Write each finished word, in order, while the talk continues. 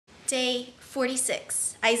Day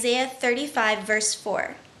 46, Isaiah 35, verse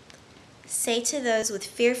 4. Say to those with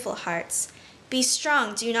fearful hearts, "Be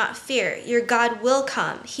strong, do not fear. Your God will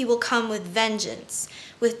come. He will come with vengeance.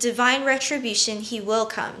 With divine retribution, he will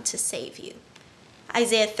come to save you."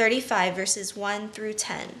 Isaiah 35, verses 1 through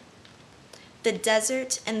 10. The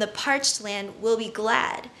desert and the parched land will be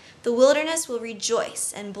glad. The wilderness will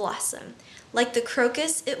rejoice and blossom. Like the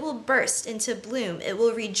crocus, it will burst into bloom. It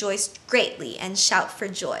will rejoice greatly and shout for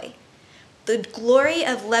joy. The glory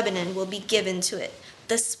of Lebanon will be given to it,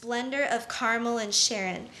 the splendor of Carmel and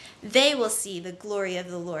Sharon. They will see the glory of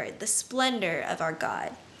the Lord, the splendor of our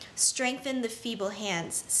God. Strengthen the feeble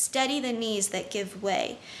hands, steady the knees that give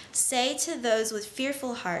way. Say to those with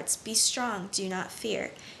fearful hearts, "Be strong, do not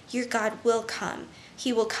fear. Your God will come.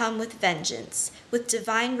 He will come with vengeance. With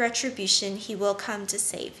divine retribution, he will come to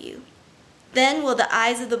save you." Then will the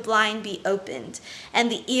eyes of the blind be opened,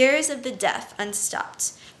 and the ears of the deaf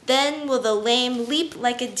unstopped. Then will the lame leap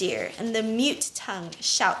like a deer, and the mute tongue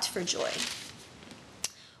shout for joy.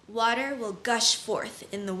 Water will gush forth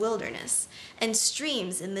in the wilderness, and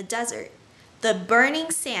streams in the desert. The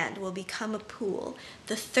burning sand will become a pool,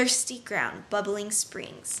 the thirsty ground bubbling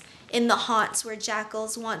springs. In the haunts where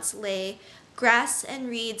jackals once lay, grass and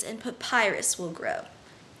reeds and papyrus will grow.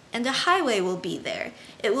 And a highway will be there.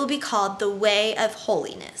 It will be called the Way of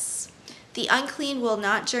Holiness. The unclean will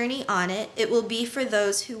not journey on it. It will be for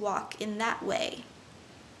those who walk in that way.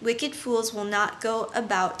 Wicked fools will not go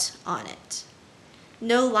about on it.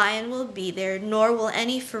 No lion will be there, nor will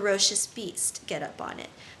any ferocious beast get up on it.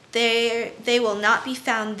 They will not be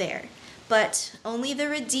found there, but only the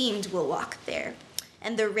redeemed will walk there,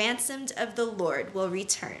 and the ransomed of the Lord will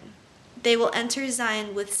return. They will enter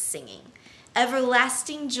Zion with singing.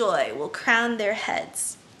 Everlasting joy will crown their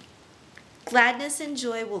heads. Gladness and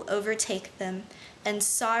joy will overtake them, and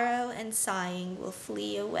sorrow and sighing will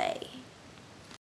flee away.